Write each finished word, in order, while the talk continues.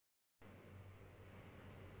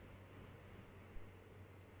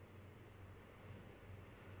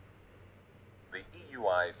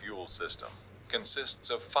EUI fuel system consists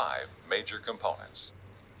of 5 major components.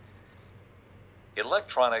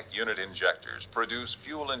 Electronic unit injectors produce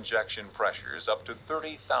fuel injection pressures up to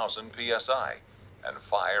 30,000 psi and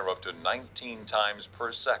fire up to 19 times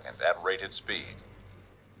per second at rated speed.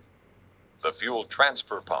 The fuel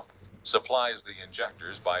transfer pump supplies the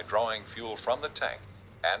injectors by drawing fuel from the tank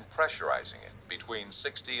and pressurizing it between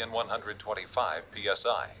 60 and 125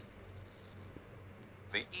 psi.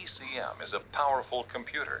 The ECM is a powerful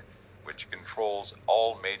computer which controls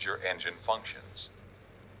all major engine functions.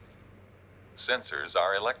 Sensors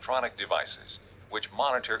are electronic devices which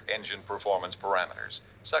monitor engine performance parameters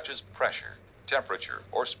such as pressure, temperature,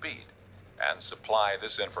 or speed, and supply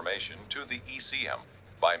this information to the ECM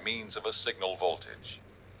by means of a signal voltage.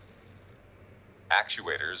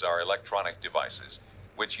 Actuators are electronic devices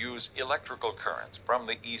which use electrical currents from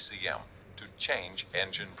the ECM to change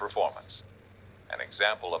engine performance. An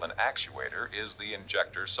example of an actuator is the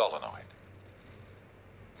injector solenoid.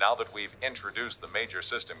 Now that we've introduced the major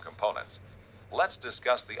system components, let's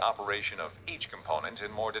discuss the operation of each component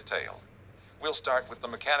in more detail. We'll start with the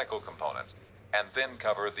mechanical components and then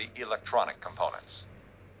cover the electronic components.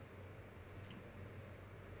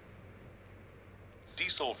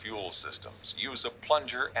 Diesel fuel systems use a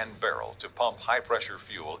plunger and barrel to pump high-pressure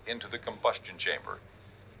fuel into the combustion chamber.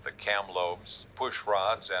 The cam lobes, push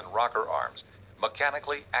rods, and rocker arms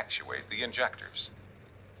mechanically actuate the injectors.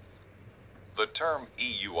 The term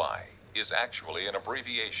EUI is actually an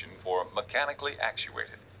abbreviation for mechanically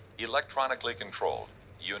actuated, electronically controlled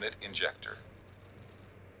unit injector.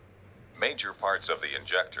 Major parts of the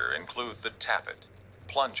injector include the tappet,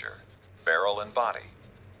 plunger, barrel and body,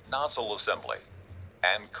 nozzle assembly,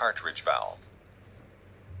 and cartridge valve.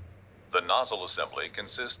 The nozzle assembly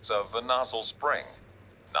consists of a nozzle spring,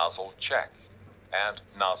 nozzle check, and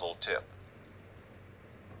nozzle tip.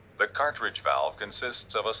 The cartridge valve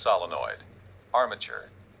consists of a solenoid, armature,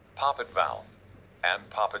 poppet valve, and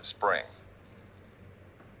poppet spring.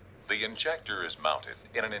 The injector is mounted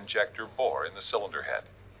in an injector bore in the cylinder head,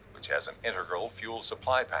 which has an integral fuel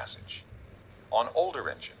supply passage. On older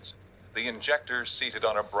engines, the injector seated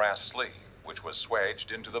on a brass sleeve, which was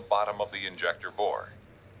swaged into the bottom of the injector bore.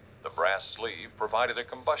 The brass sleeve provided a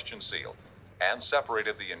combustion seal and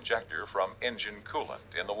separated the injector from engine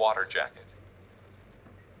coolant in the water jacket.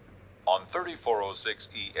 On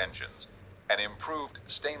 3406E engines, an improved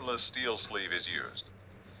stainless steel sleeve is used.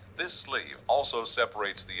 This sleeve also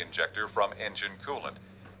separates the injector from engine coolant,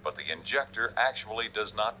 but the injector actually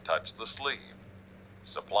does not touch the sleeve.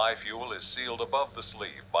 Supply fuel is sealed above the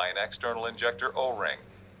sleeve by an external injector O-ring,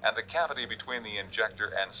 and the cavity between the injector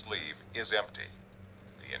and sleeve is empty.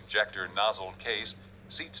 The injector nozzle case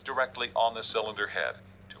seats directly on the cylinder head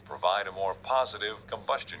to provide a more positive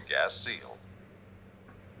combustion gas seal.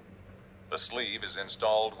 The sleeve is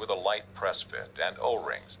installed with a light press fit and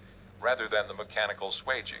O-rings rather than the mechanical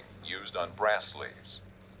swaging used on brass sleeves.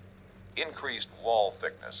 Increased wall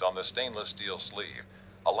thickness on the stainless steel sleeve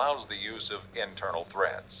allows the use of internal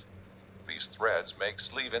threads. These threads make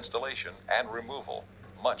sleeve installation and removal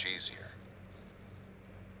much easier.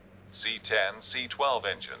 C10, C12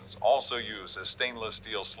 engines also use a stainless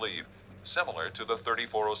steel sleeve similar to the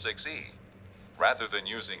 3406E. Rather than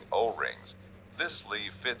using O-rings, this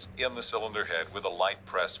sleeve fits in the cylinder head with a light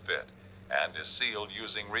press fit and is sealed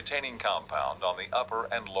using retaining compound on the upper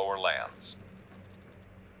and lower lands.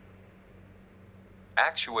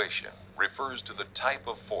 Actuation refers to the type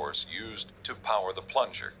of force used to power the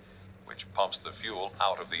plunger, which pumps the fuel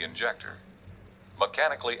out of the injector.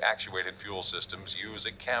 Mechanically actuated fuel systems use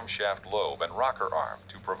a camshaft lobe and rocker arm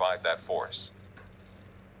to provide that force.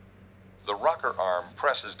 The rocker arm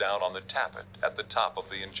presses down on the tappet at the top of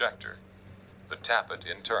the injector. The tappet,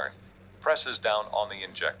 in turn, presses down on the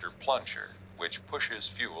injector plunger, which pushes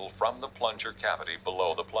fuel from the plunger cavity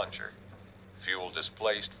below the plunger. Fuel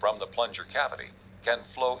displaced from the plunger cavity can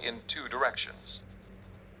flow in 2 directions.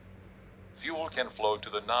 Fuel can flow to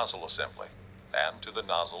the nozzle assembly and to the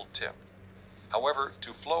nozzle tip. However,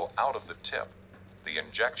 to flow out of the tip, the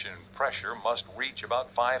injection pressure must reach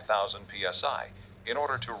about 5,000 psi in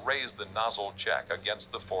order to raise the nozzle check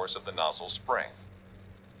against the force of the nozzle spring.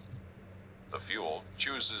 The fuel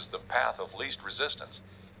chooses the path of least resistance.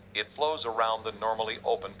 It flows around the normally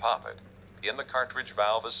open poppet in the cartridge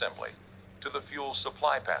valve assembly to the fuel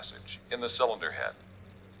supply passage in the cylinder head.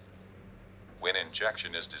 When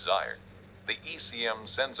injection is desired, the ECM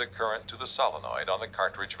sends a current to the solenoid on the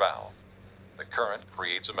cartridge valve. The current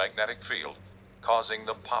creates a magnetic field, causing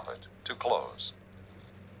the poppet to close.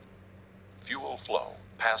 Fuel flow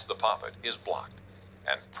past the poppet is blocked,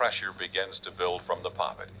 and pressure begins to build from the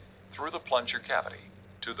poppet through the plunger cavity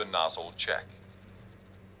to the nozzle check.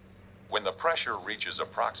 When the pressure reaches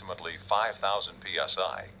approximately 5,000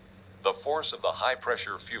 psi, the force of the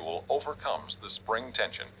high-pressure fuel overcomes the spring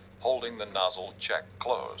tension holding the nozzle check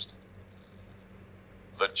closed.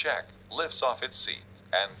 The check lifts off its seat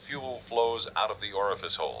and fuel flows out of the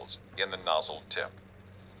orifice holes in the nozzle tip.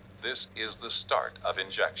 This is the start of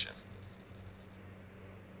injection.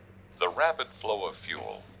 The rapid flow of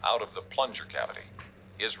fuel out of the plunger cavity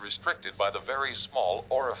is restricted by the very small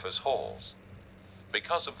orifice holes.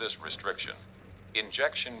 Because of this restriction,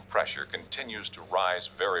 injection pressure continues to rise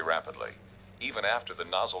very rapidly, even after the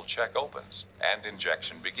nozzle check opens and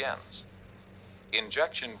injection begins.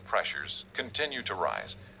 Injection pressures continue to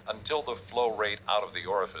rise until the flow rate out of the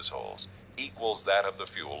orifice holes equals that of the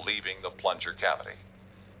fuel leaving the plunger cavity.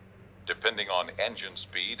 Depending on engine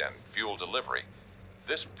speed and fuel delivery,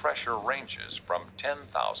 this pressure ranges from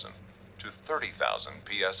 10,000 to 30,000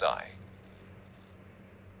 psi.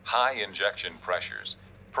 High injection pressures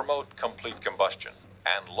promote complete combustion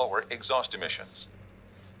and lower exhaust emissions.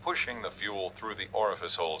 Pushing the fuel through the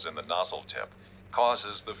orifice holes in the nozzle tip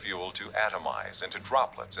causes the fuel to atomize into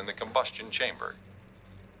droplets in the combustion chamber.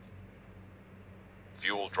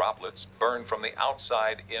 Fuel droplets burn from the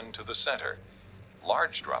outside into the center.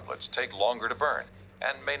 Large droplets take longer to burn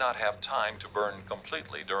and may not have time to burn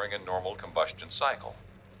completely during a normal combustion cycle.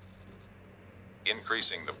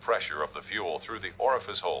 Increasing the pressure of the fuel through the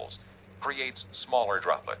orifice holes creates smaller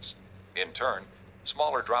droplets. In turn,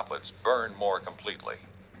 smaller droplets burn more completely.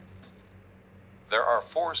 There are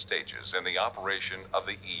 4 stages in the operation of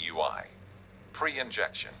the EUI: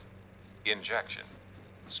 pre-injection, injection,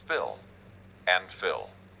 spill, and fill.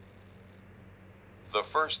 The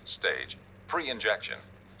first stage, pre-injection,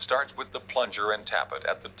 starts with the plunger and tappet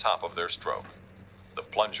at the top of their stroke. The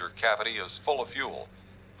plunger cavity is full of fuel,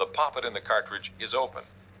 the poppet in the cartridge is open,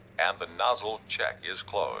 and the nozzle check is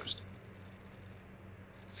closed.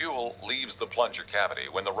 Fuel leaves the plunger cavity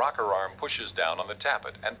when the rocker arm pushes down on the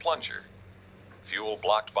tappet and plunger. Fuel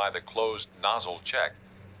blocked by the closed nozzle check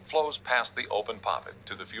flows past the open poppet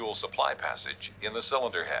to the fuel supply passage in the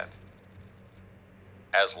cylinder head.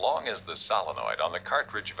 As long as the solenoid on the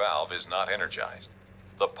cartridge valve is not energized,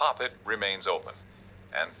 the poppet remains open,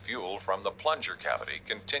 and fuel from the plunger cavity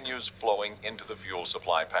continues flowing into the fuel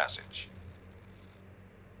supply passage.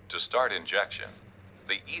 To start injection,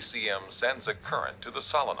 the ECM sends a current to the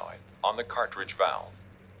solenoid on the cartridge valve.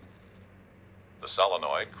 The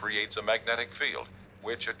solenoid creates a magnetic field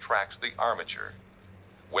which attracts the armature.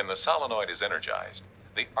 When the solenoid is energized,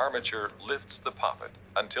 the armature lifts the poppet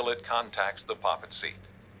until it contacts the poppet seat.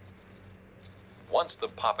 Once the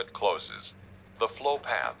poppet closes, the flow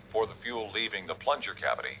path for the fuel leaving the plunger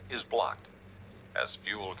cavity is blocked. As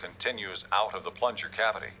fuel continues out of the plunger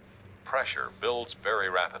cavity, pressure builds very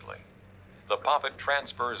rapidly. The poppet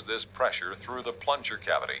transfers this pressure through the plunger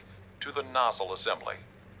cavity to the nozzle assembly.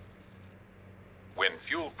 When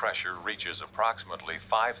fuel pressure reaches approximately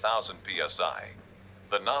 5,000 psi,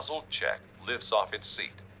 the nozzle check lifts off its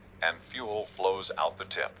seat and fuel flows out the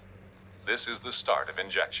tip. This is the start of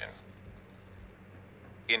injection.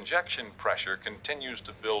 Injection pressure continues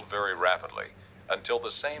to build very rapidly until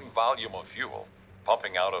the same volume of fuel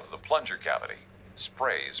pumping out of the plunger cavity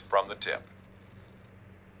sprays from the tip.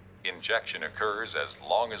 Injection occurs as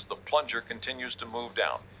long as the plunger continues to move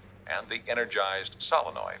down and the energized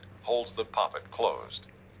solenoid holds the poppet closed.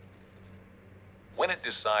 When it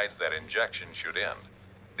decides that injection should end,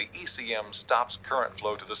 the ECM stops current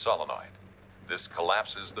flow to the solenoid. This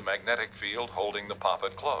collapses the magnetic field holding the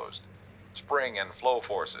poppet closed. Spring and flow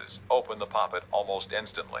forces open the poppet almost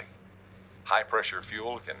instantly. High-pressure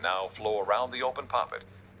fuel can now flow around the open poppet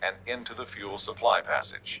and into the fuel supply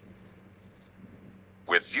passage.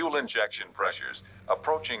 With fuel injection pressures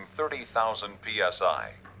approaching 30,000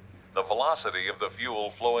 psi, the velocity of the fuel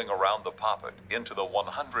flowing around the poppet into the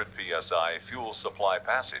 100 psi fuel supply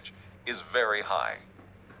passage is very high.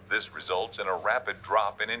 This results in a rapid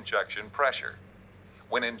drop in injection pressure.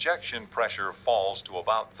 When injection pressure falls to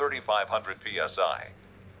about 3,500 psi,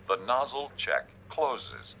 the nozzle check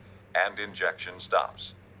closes and injection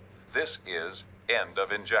stops. This is end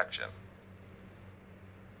of injection.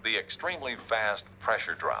 The extremely fast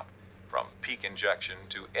pressure drop from peak injection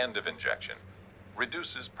to end of injection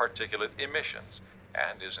reduces particulate emissions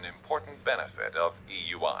and is an important benefit of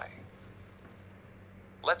EUI.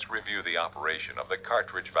 Let's review the operation of the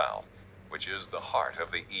cartridge valve, which is the heart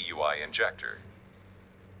of the EUI injector.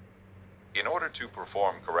 In order to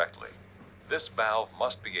perform correctly, this valve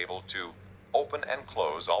must be able to open and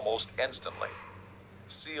close almost instantly,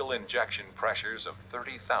 seal injection pressures of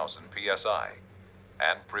 30,000 psi,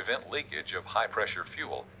 and prevent leakage of high-pressure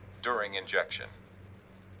fuel during injection.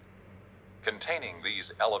 Containing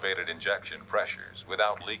these elevated injection pressures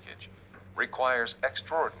without leakage requires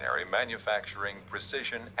extraordinary manufacturing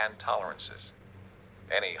precision and tolerances.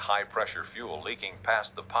 Any high-pressure fuel leaking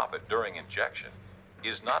past the poppet during injection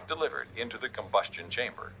is not delivered into the combustion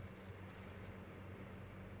chamber,